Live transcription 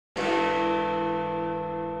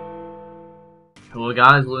Hello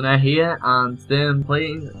guys, Lunair here, and today I'm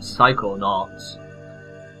playing Psychonauts.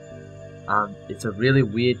 And it's a really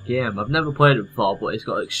weird game. I've never played it before, but it's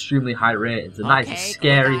got extremely high ratings, and that is a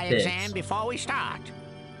scary thing. Before we start.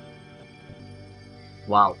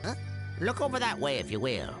 Wow. Huh? Look over that way, if you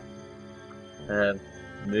will.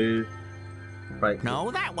 Move. Right.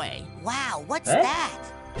 No, that way. Wow, what's that?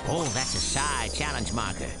 Oh, that's a side challenge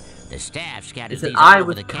marker. The staff scatters It's an these eye all over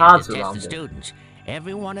with the cards campus to test around the it. students.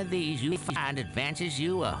 Every one of these you find advances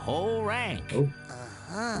you a whole rank. Oh.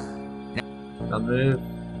 Now move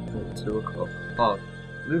to look up. Oh,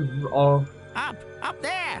 move off. Up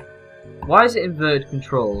there. Why is it inverted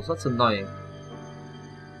controls? That's annoying.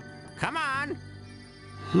 Come on.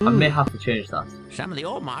 I may have to change that. Some of the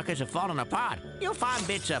old markers have fallen apart. You'll find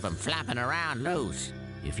bits of them flapping around loose.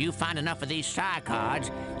 If you find enough of these side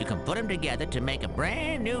cards, you can put them together to make a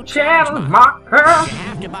brand new challenge marker. You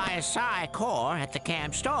have to buy a psi core at the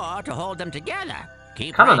camp store to hold them together.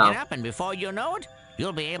 Keep ranking up, and before you know it,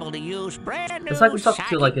 you'll be able to use brand new it's like we're talking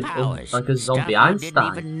to like powers. like a zombie Stuff Einstein. You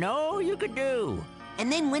didn't even know you could do.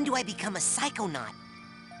 And then when do I become a Psychonaut?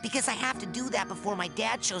 Because I have to do that before my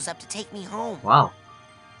dad shows up to take me home. Wow,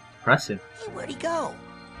 depressing. Hey, where'd he go?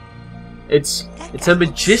 It's a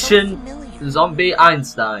magician zombie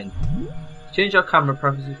Einstein. Change your camera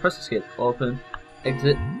preferences. Press escape. Open.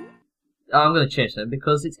 Exit. I'm going to change them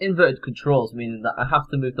because it's inverted controls, meaning that I have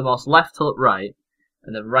to move the mouse left to look right,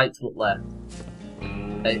 and then right to look left,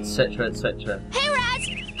 etc., etc. Hey, Raz!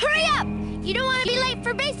 Hurry up! You don't want to be late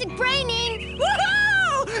for basic braining!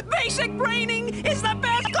 Woohoo! Basic braining is the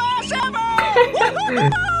best class ever!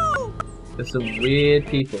 Woohoo! There's some weird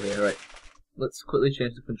people here, right? Let's quickly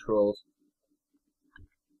change the controls.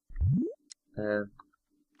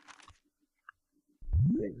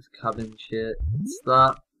 This cabin shit. It's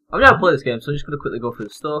that. I've never played this game, so I'm just gonna quickly go through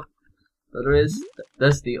the stuff that there is.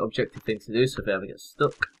 There's the objective thing to do, so if I ever get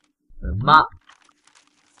stuck. A map.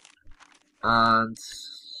 And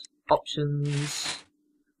options.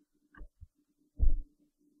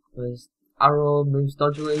 There's arrow, moves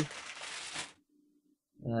dodgily.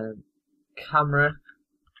 Camera.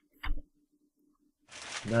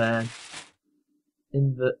 Then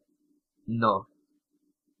invert. No.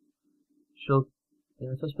 Show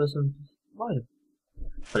in the first person. Why?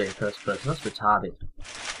 Put it in first person. That's retarded.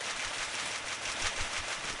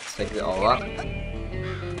 Let's take it all up.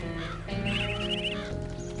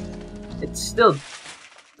 It's still.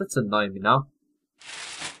 That's annoying me now.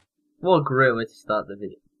 What a great way to start the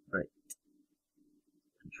video. Right.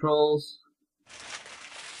 Controls.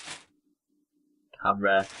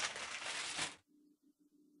 Camera.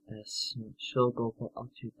 Show go for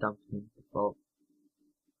altitude dampening default.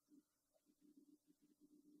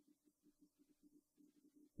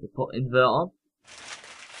 We put invert on.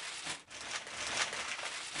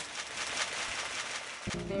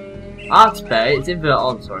 That's better, it's invert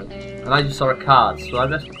on, sorry. And I just saw a card, so I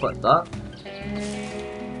best collect that.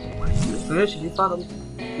 Should you find a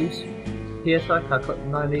loose here so I can collect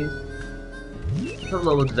 9 of these? It's a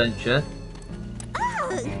little adventure.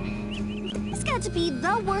 It's got to be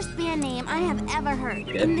the worst band name I have ever heard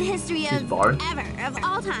in the history of all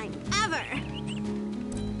time, ever.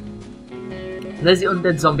 There's the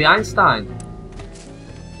undead zombie Einstein.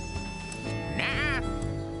 Nah.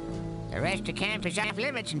 The rest of camp is off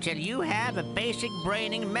limits until you have a basic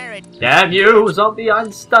braining merit. Damn you, zombie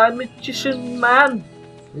Einstein magician man!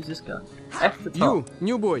 Who's this guy? F the top. You,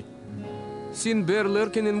 new boy. Seen bear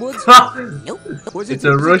lurking in woods? Nope. It's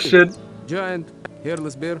a Russian. Giant,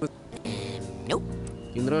 hairless bear. Nope.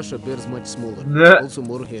 In Russia, bears much smaller. Nah. Also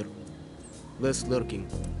more hair. Less lurking.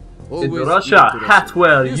 In Always Russia,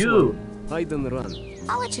 Hatwell, This you! one, hide and run.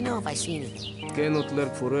 I'll let you know if I see anything. Cannot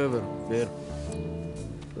lurk forever, bear.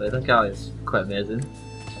 Wait, that guy is quite amazing.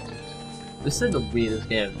 This is the weirdest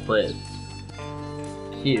game I've played.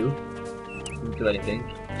 Q. Doesn't do anything.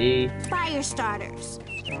 E. Fire starters.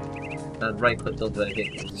 And right click don't do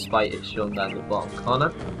anything, despite it showing down the bottom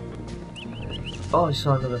corner. Oh, I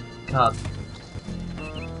saw another card.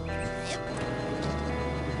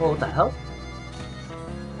 What the hell?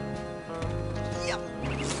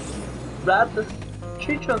 Grab the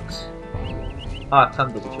tree trunks. Ah, I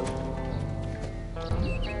can double jump.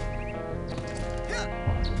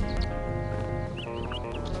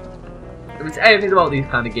 If it's anything about these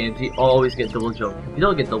kind of games, you always get double jump. If you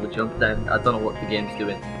don't get double jump, then I don't know what the game's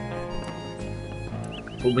doing.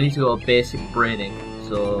 But we need to go basic braining,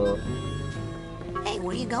 so... Hey,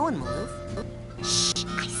 where you going, Move? Shh!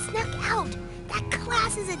 I snuck out. That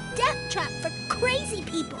class is a death trap for crazy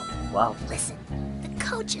people. Wow. Listen, the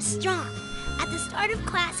coach is strong. At the start of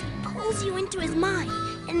class, he pulls you into his mind,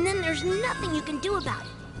 and then there's nothing you can do about it.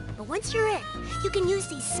 But once you're in, you can use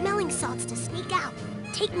these smelling salts to sneak out.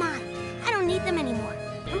 Take mine. I don't need them anymore.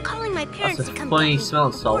 I'm calling my parents to come get me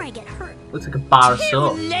smelling salt. before I get hurt. Looks like a bar of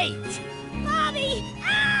soap. Late. Bobby!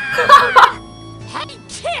 Hey,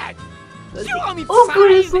 kid! You owe me good,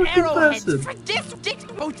 5 arrowheads person. for this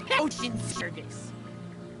potion service.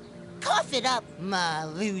 Cough it up, my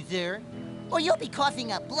loser. Or you'll be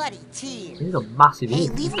coughing up bloody tears. He's a massive Hey,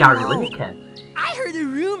 idiot. leave him Gary alone. Lineker. I heard a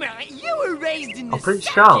rumor you were raised in the Prince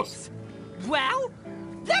circus. Charles. Well,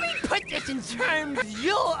 let me put this in terms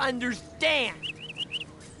you'll understand.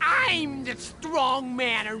 I'm the strong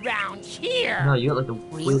man around here. No, you got like the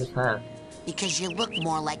Really? weirdest hair. Because you look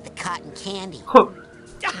more like the cotton candy.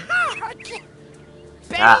 Betty,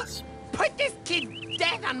 Yes. put this kid's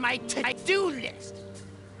death on my to-do list.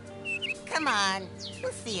 Come on,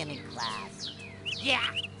 we'll see him in class. Yeah,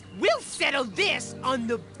 we'll settle this on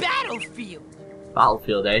the battlefield.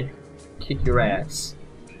 Battlefield, eh? Kick your ass.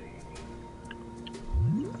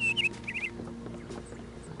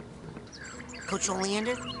 Coach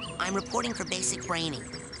Oleander, I'm reporting for basic braining.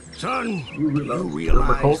 Son, You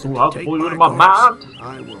realize will have to take pull you into my my course, mind.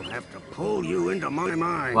 I will have to pull you into my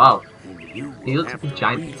mind. Wow. And you He will looks have like a to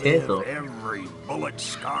giant relive potato. every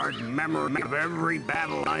bullet-scarred memory of every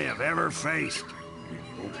battle I have ever faced.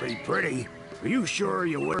 It won't be pretty. Are you sure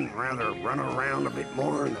you wouldn't rather run around a bit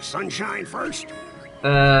more in the sunshine first?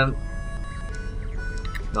 No,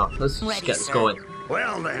 let's just Ready, get this sir. going.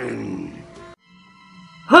 Well then.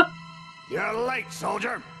 Huh? You're late,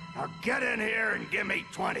 soldier. Now get in here and give me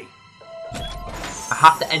 20. I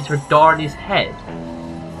have to enter a door in his head.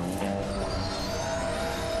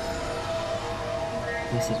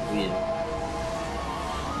 This is weird.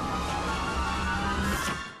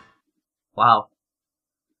 Wow.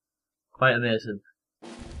 Quite amazing.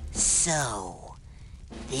 So,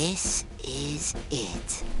 this is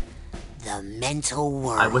it. The mental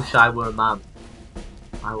world. I wish I were a man.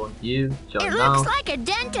 I want you, John. It now. looks like a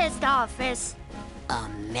dentist office. A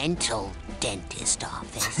mental dentist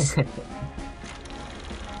office.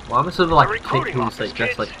 Well, I'm sort of like A a kid recruiting who's office, like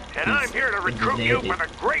dressed kids, like and I'm here to he's in the recruit you Navy. for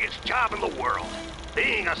the greatest job in the world,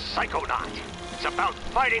 being a Psychonaut. It's about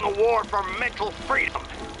fighting a war for mental freedom.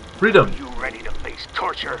 Freedom. You ready to face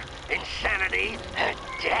torture, insanity, and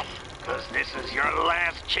death? Because this is your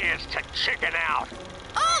last chance to chicken out.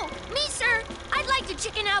 Oh, me, sir. I'd like to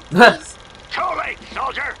chicken out, please. Too late,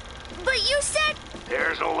 soldier. But you said...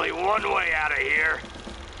 There's only one way out of here.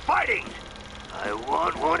 Fighting. I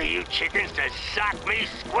want one of you chickens to sock me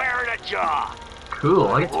square in the jaw. Cool.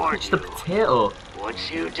 I get to warn touch the you. potato. Once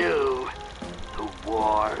you do, the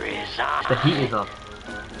war is on. The heat is on.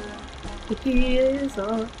 The heat is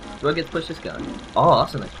on. Do I get to push this guy? Oh,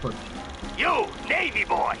 that's a nice punch. You, Navy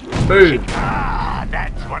boy. Boom. Ah,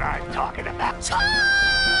 that's what I'm talking about.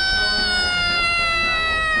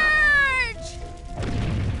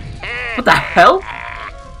 What the hell?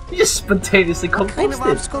 You just spontaneously What kind of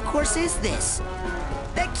combusted. obstacle course is this?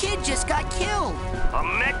 That kid just got killed. A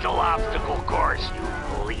mental obstacle course,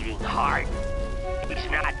 you bleeding heart.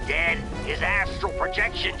 He's not dead. His astral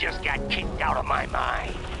projection just got kicked out of my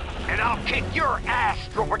mind. And I'll kick your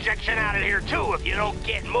astral projection out of here too if you don't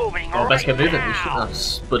get moving Oh, best right get moving. now. You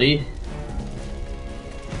shouldn't have, buddy.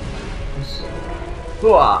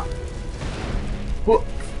 Hooah.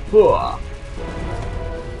 Hooah.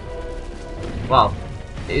 Wow,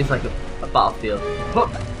 it is like a battlefield. Huh.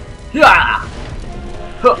 Yeah.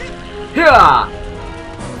 Huh. Yeah.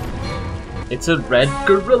 It's a red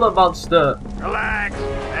gorilla monster. Relax.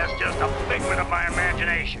 That's just a figment of my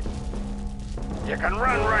imagination. You can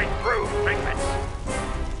run right through figments.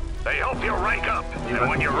 They help you rank up, and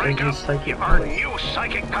when you rank up, you earn new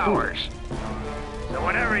psychic powers. So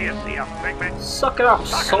whenever you see a figment, Suck it up,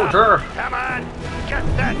 suck it soldier. up. Come on, get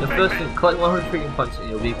that The first figment. thing, collect 100 freaking points and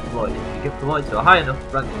you'll be promoted. If you get promoted to a high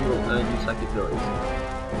enough rank, you will earn new psychic abilities.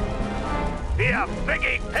 Be a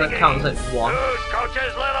piggy piggy. So that counts as one. Who's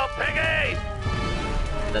coach's little piggy?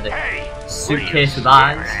 And then a Hey, what are you suitcase with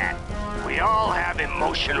staring eyes. at? We all have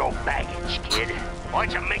emotional baggage, kid. Why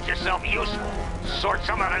don't you make yourself useful? Sort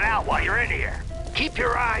some of it out while you're in here. Keep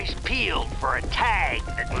your eyes peeled for a tag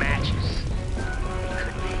that matches. It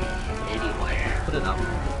could be anywhere. Put it up.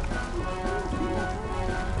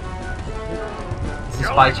 Is this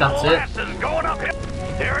Your by little chance it? ass is going up here.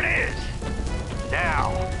 There it is.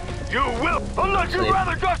 Now, you will, unless you'd Sleep.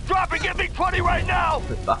 rather just drop and give me 20 right now.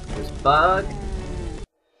 Put it back in this bag.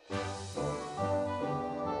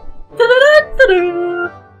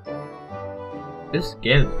 This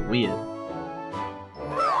game is weird.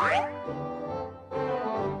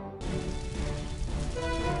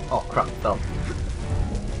 Oh crap, it fell.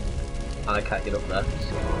 And I can't get up there.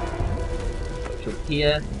 Jump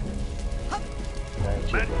here.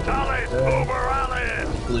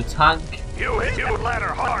 Blue tank. You hit your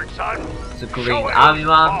ladder hard, son. It's a green army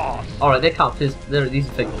man. Alright, they count as these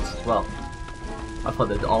are figments as well. I thought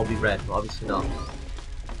they'd all be red, but obviously not.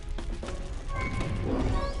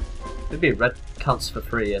 Maybe red counts for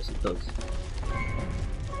free, yes it does.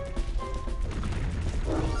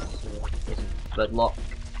 So, red lock.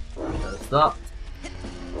 There's that.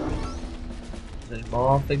 Any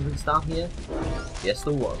more figments down here? Yes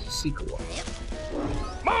there was, a secret one.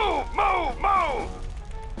 Move, move, move!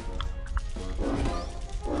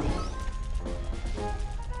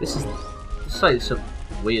 This is like some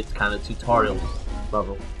weird kind of tutorial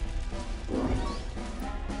level.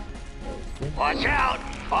 Watch out!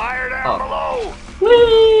 Fire down below!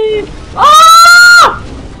 Whee! Ah!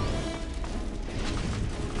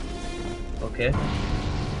 Okay.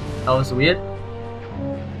 That was weird.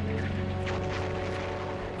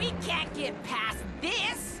 We can't get past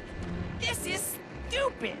this! This is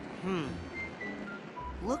stupid!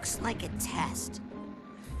 Looks like a test.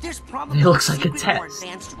 There's probably It looks a like a secret, more test.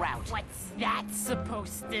 advanced route. What's that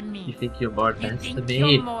supposed to mean? You think you're more You advanced think than you're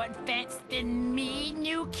me? more advanced than me,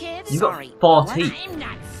 new kid? You Sorry, got 40. I'm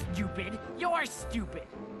not stupid. You're stupid.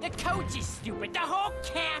 The coach is stupid. The whole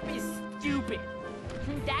camp is stupid.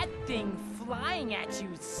 That thing flying at you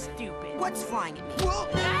is stupid. What's flying at me?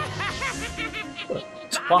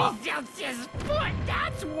 Bobby jumped his foot.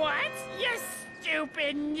 That's what. You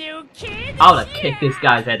stupid new kid. I wanna kick this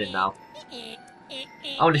guy's head in now.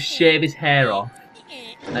 I wanna shave his hair off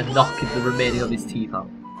and knock the remaining of his teeth out.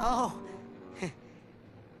 Oh.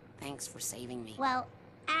 Thanks for saving me. Well,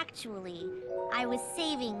 actually, I was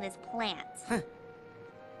saving this plant.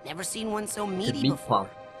 Never seen one so The meaty meat before.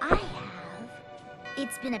 plant. I have.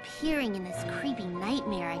 It's been appearing in this creepy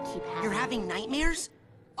nightmare I keep having. You're having nightmares?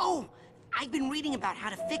 Oh, I've been reading about how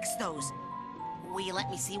to fix those. Will you let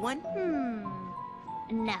me see one?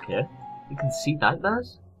 No. Okay. You can see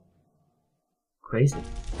nightmares? Crazy.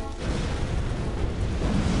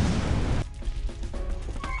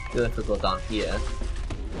 You'll have to go down here.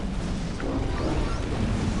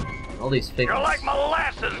 All these figures. You're like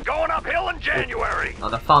molasses going uphill in January.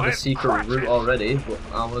 And I found the With secret crutches. route already, but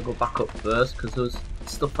I want to go back up first because there's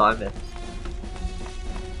stuff I missed.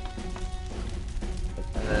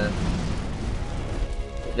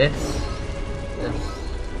 This,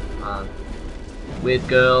 and weird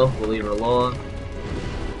girl, we'll leave her alone.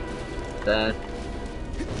 Then,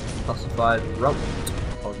 classified route,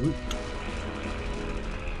 or route.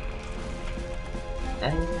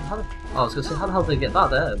 I was gonna say, how the hell did I get that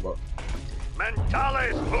there, but...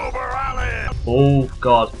 Mentalis uberalis. Oh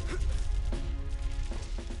god.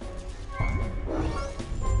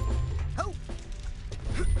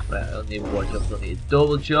 Right, I don't need one jump, I don't need a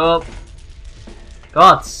double jump.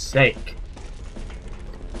 God's sake.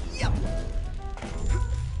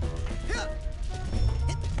 Let's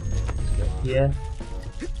go here.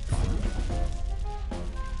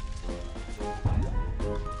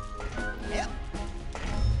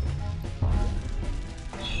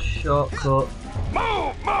 Shortcut.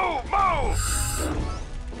 Move, move, move.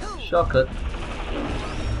 Shortcut.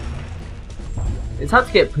 It's hard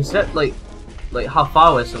to get percept like how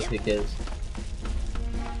far away something is.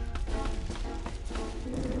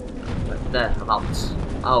 Right there, I'm out.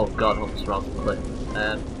 Oh god, I'm almost around the cliff.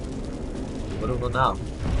 What do I do now?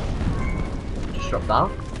 Just drop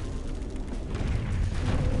down?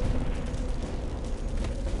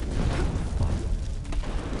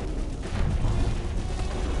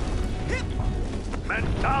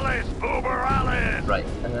 Mentalis uberalis. Right,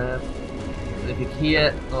 if you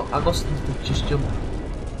hear... Oh, I must have to just jump.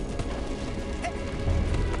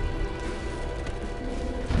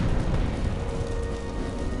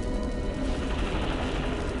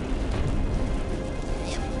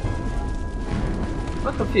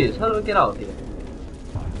 I'm confused, how do I get out of here?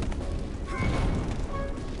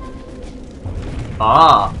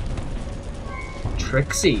 Ah!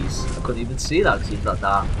 Trixies! I couldn't even see that because he's that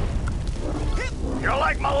dark. You're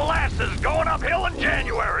like molasses going uphill in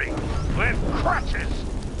January. With crutches.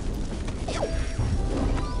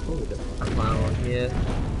 Oh, we got a clown on here.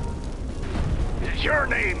 Is your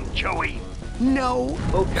name Joey? No,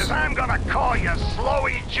 Oops. Cause I'm gonna call you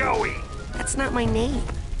Slowy Joey. that's not my name.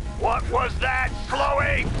 What was that,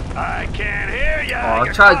 Slowy? I can't hear you. Oh, I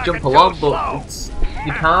You're tried to talking jump too along, slow. but it's,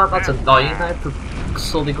 you can't. That's annoying. I have to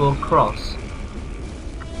slowly go across.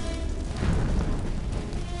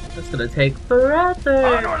 That's gonna take forever.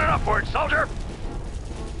 Onward and upward, soldier.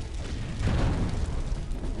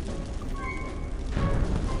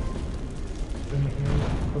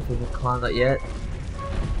 Hopefully we can climb that yet.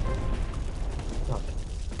 Oh,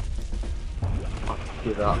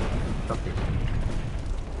 do that. Nothing.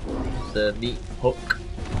 There's the meat hook.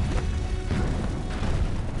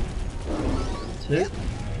 2.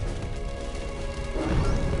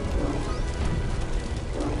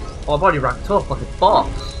 Oh, I've already ranked up like a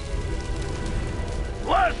boss.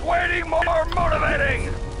 Less waiting, more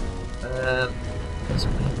motivating. Let's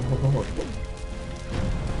wait more.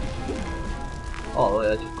 Oh,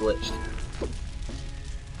 I just glitched.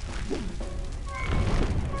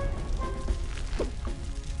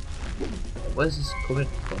 Where's this coming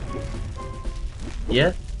from?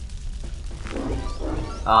 Yeah?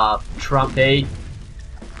 Trampy.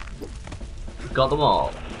 Got them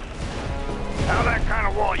all. Now that kind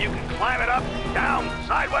of wall, you can climb it up, down,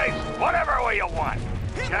 sideways, whatever way you want.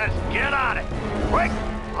 Just get on it. Quick,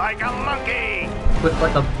 like a monkey. Quick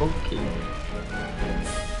like a monkey.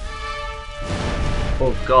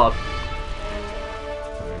 Oh god.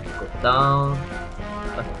 Go down.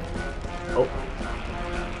 Oh.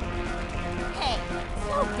 Hey,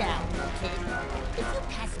 slow down, kid. If you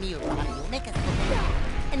pass me or Bobby, you'll make us look bad,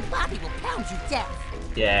 and Bobby will pound you dead.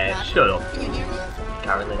 Yeah, Bobby, shut up. can you hear me?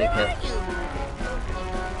 Carolina Where kid. are you?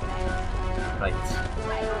 Right.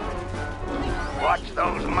 Watch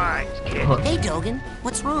those mines, kid. Hey, Dogan,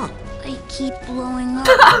 what's wrong? I keep blowing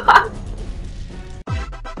up.